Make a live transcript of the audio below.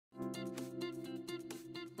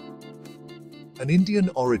An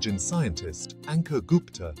Indian-origin scientist, Ankur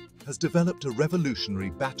Gupta, has developed a revolutionary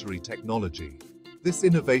battery technology. This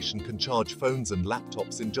innovation can charge phones and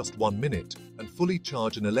laptops in just 1 minute and fully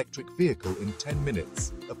charge an electric vehicle in 10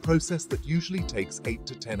 minutes, a process that usually takes 8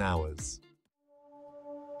 to 10 hours.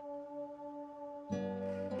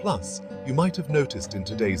 Plus, you might have noticed in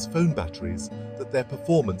today's phone batteries that their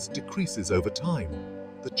performance decreases over time.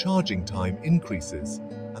 The charging time increases,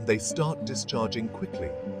 and they start discharging quickly.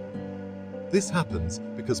 This happens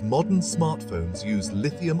because modern smartphones use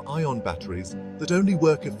lithium-ion batteries that only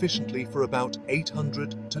work efficiently for about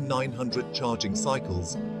 800 to 900 charging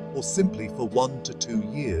cycles, or simply for 1 to 2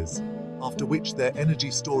 years, after which their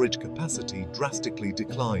energy storage capacity drastically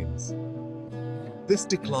declines. This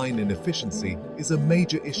decline in efficiency is a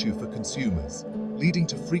major issue for consumers, leading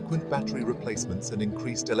to frequent battery replacements and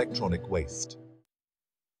increased electronic waste.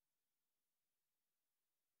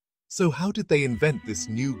 So how did they invent this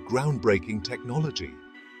new groundbreaking technology?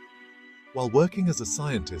 While working as a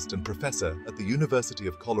scientist and professor at the University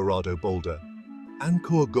of Colorado Boulder,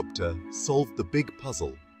 Ankur Gupta solved the big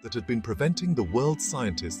puzzle that had been preventing the world's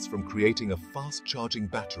scientists from creating a fast-charging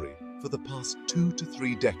battery for the past 2 to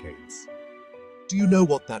 3 decades. Do you know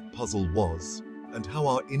what that puzzle was, and how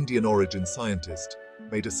our Indian-origin scientist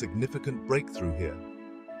made a significant breakthrough here?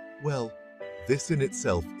 Well, this in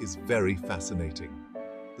itself is very fascinating.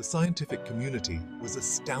 The scientific community was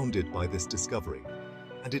astounded by this discovery,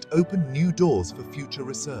 and it opened new doors for future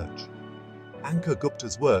research. Ankur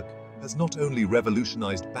Gupta's work has not only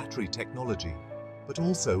revolutionized battery technology, but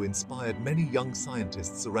also inspired many young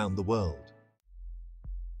scientists around the world.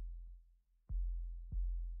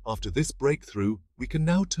 After this breakthrough, we can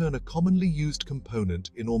now turn a commonly used component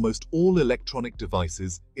in almost all electronic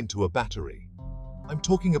devices into a battery. I'm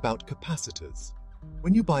talking about capacitors.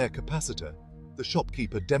 When you buy a capacitor, the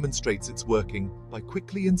shopkeeper demonstrates its working by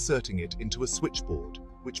quickly inserting it into a switchboard,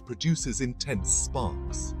 which produces intense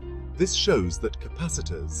sparks. This shows that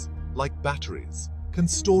capacitors, like batteries, can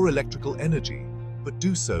store electrical energy, but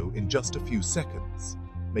do so in just a few seconds,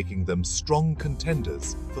 making them strong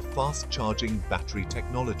contenders for fast-charging battery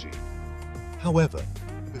technology. However,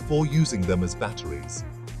 before using them as batteries,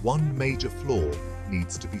 one major flaw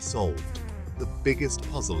needs to be solved, the biggest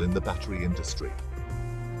puzzle in the battery industry.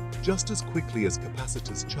 Just as quickly as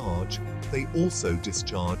capacitors charge, they also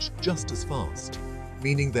discharge just as fast,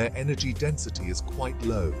 meaning their energy density is quite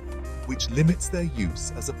low, which limits their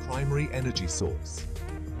use as a primary energy source.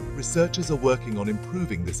 Researchers are working on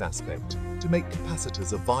improving this aspect to make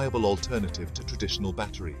capacitors a viable alternative to traditional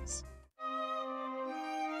batteries.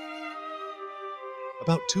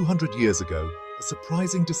 About 200 years ago, a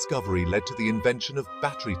surprising discovery led to the invention of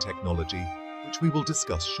battery technology, which we will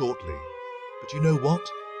discuss shortly. But you know what?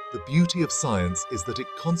 The beauty of science is that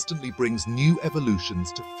it constantly brings new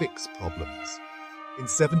evolutions to fix problems. In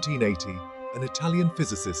 1780, an Italian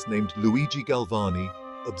physicist named Luigi Galvani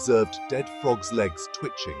observed dead frogs' legs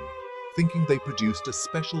twitching, thinking they produced a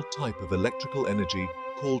special type of electrical energy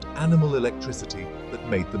called animal electricity that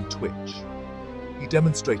made them twitch. He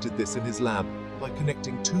demonstrated this in his lab by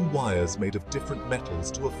connecting 2 wires made of different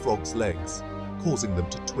metals to a frog's legs, causing them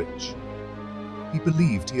to twitch. He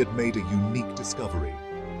believed he had made a unique discovery.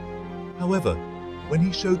 However, when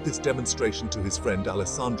he showed this demonstration to his friend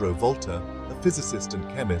Alessandro Volta, a physicist and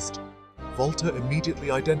chemist, Volta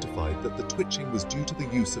immediately identified that the twitching was due to the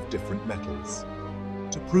use of different metals.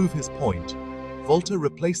 To prove his point, Volta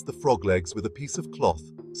replaced the frog legs with a piece of cloth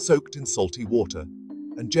soaked in salty water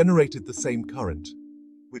and generated the same current,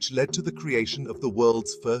 which led to the creation of the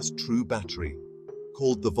world's first true battery,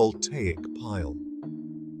 called the voltaic pile.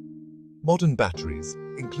 Modern batteries,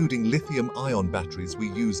 including lithium-ion batteries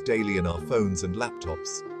we use daily in our phones and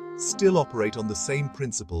laptops, still operate on the same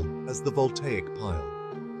principle as the voltaic pile.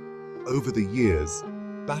 Over the years,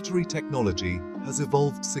 battery technology has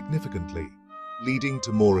evolved significantly, leading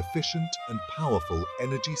to more efficient and powerful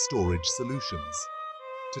energy storage solutions.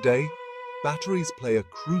 Today, batteries play a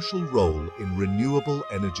crucial role in renewable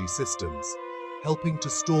energy systems, helping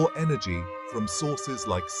to store energy from sources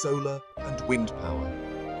like solar and wind power.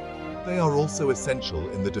 They are also essential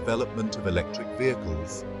in the development of electric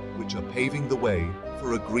vehicles, which are paving the way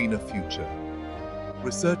for a greener future.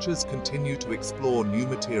 Researchers continue to explore new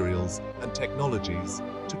materials and technologies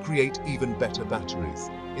to create even better batteries,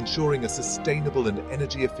 ensuring a sustainable and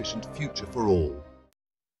energy-efficient future for all.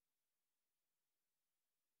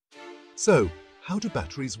 So, how do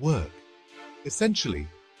batteries work? Essentially,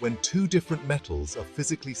 when 2 different metals are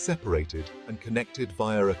physically separated and connected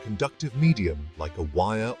via a conductive medium like a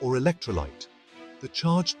wire or electrolyte, the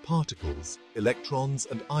charged particles, electrons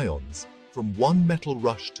and ions, from one metal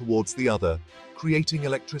rush towards the other, creating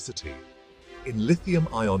electricity. In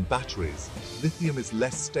lithium-ion batteries, lithium is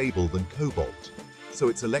less stable than cobalt, so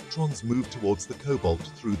its electrons move towards the cobalt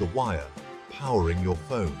through the wire, powering your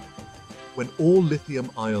phone. When all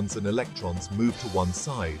lithium ions and electrons move to one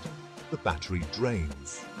side, the battery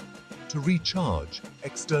drains. To recharge,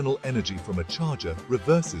 external energy from a charger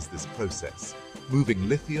reverses this process, moving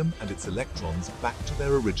lithium and its electrons back to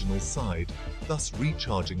their original side, thus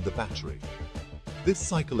recharging the battery. This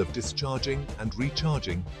cycle of discharging and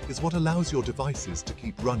recharging is what allows your devices to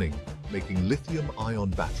keep running, making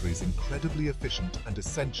lithium-ion batteries incredibly efficient and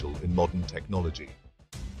essential in modern technology.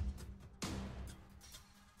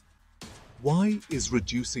 Why is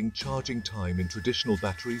reducing charging time in traditional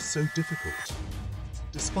batteries so difficult?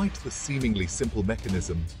 Despite the seemingly simple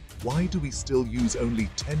mechanism, why do we still use only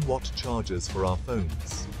 10-watt chargers for our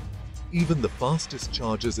phones? Even the fastest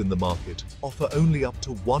chargers in the market offer only up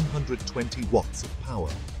to 120 watts of power.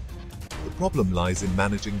 The problem lies in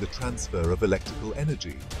managing the transfer of electrical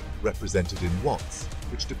energy, represented in watts,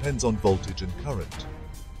 which depends on voltage and current.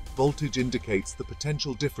 Voltage indicates the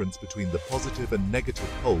potential difference between the positive and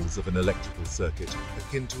negative poles of an electrical circuit,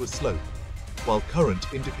 akin to a slope, while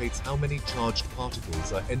current indicates how many charged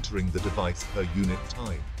particles are entering the device per unit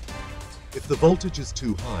time. If the voltage is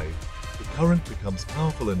too high, the current becomes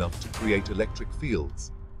powerful enough to create electric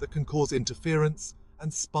fields that can cause interference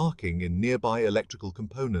and sparking in nearby electrical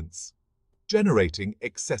components, generating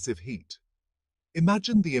excessive heat.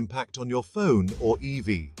 Imagine the impact on your phone or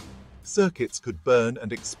EV. Circuits could burn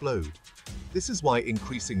and explode. This is why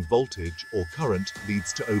increasing voltage or current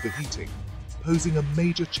leads to overheating, posing a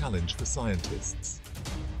major challenge for scientists.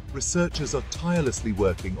 Researchers are tirelessly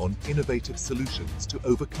working on innovative solutions to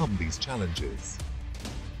overcome these challenges.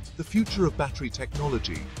 The future of battery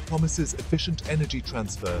technology promises efficient energy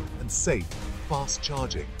transfer and safe, fast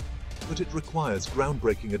charging, but it requires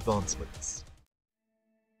groundbreaking advancements.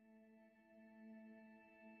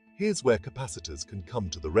 Here's where capacitors can come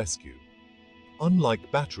to the rescue.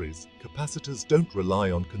 Unlike batteries, capacitors don't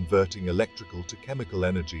rely on converting electrical to chemical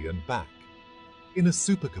energy and back. In a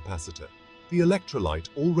supercapacitor, the electrolyte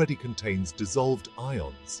already contains dissolved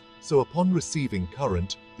ions, so upon receiving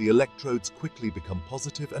current, the electrodes quickly become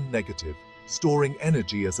positive and negative, storing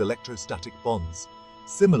energy as electrostatic bonds,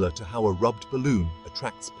 similar to how a rubbed balloon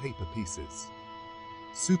attracts paper pieces.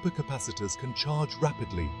 Supercapacitors can charge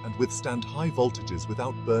rapidly and withstand high voltages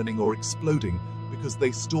without burning or exploding because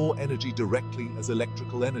they store energy directly as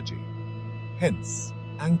electrical energy. Hence,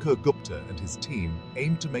 Ankur Gupta and his team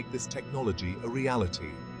aim to make this technology a reality.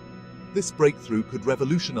 This breakthrough could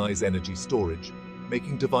revolutionize energy storage,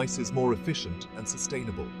 making devices more efficient and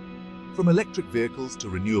sustainable. From electric vehicles to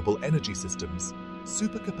renewable energy systems,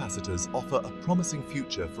 supercapacitors offer a promising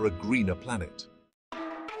future for a greener planet.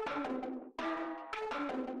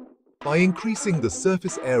 By increasing the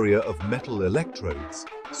surface area of metal electrodes,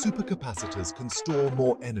 supercapacitors can store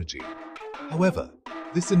more energy. However,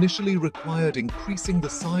 this initially required increasing the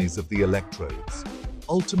size of the electrodes,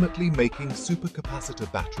 ultimately making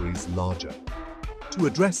supercapacitor batteries larger. To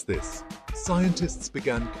address this, scientists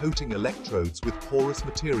began coating electrodes with porous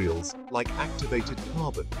materials like activated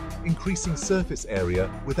carbon, increasing surface area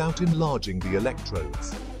without enlarging the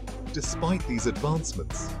electrodes. Despite these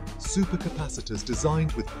advancements, supercapacitors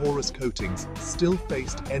designed with porous coatings still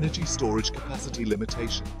faced energy storage capacity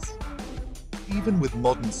limitations. Even with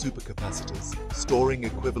modern supercapacitors, storing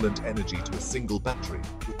equivalent energy to a single battery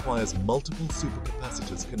requires multiple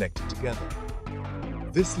supercapacitors connected together.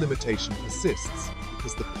 This limitation persists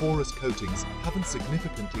because the porous coatings haven't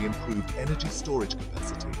significantly improved energy storage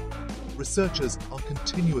capacity. Researchers are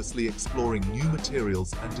continuously exploring new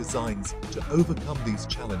materials and designs to overcome these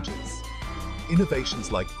challenges.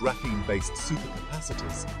 Innovations like graphene-based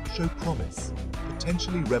supercapacitors show promise,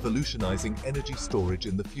 potentially revolutionizing energy storage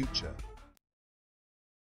in the future.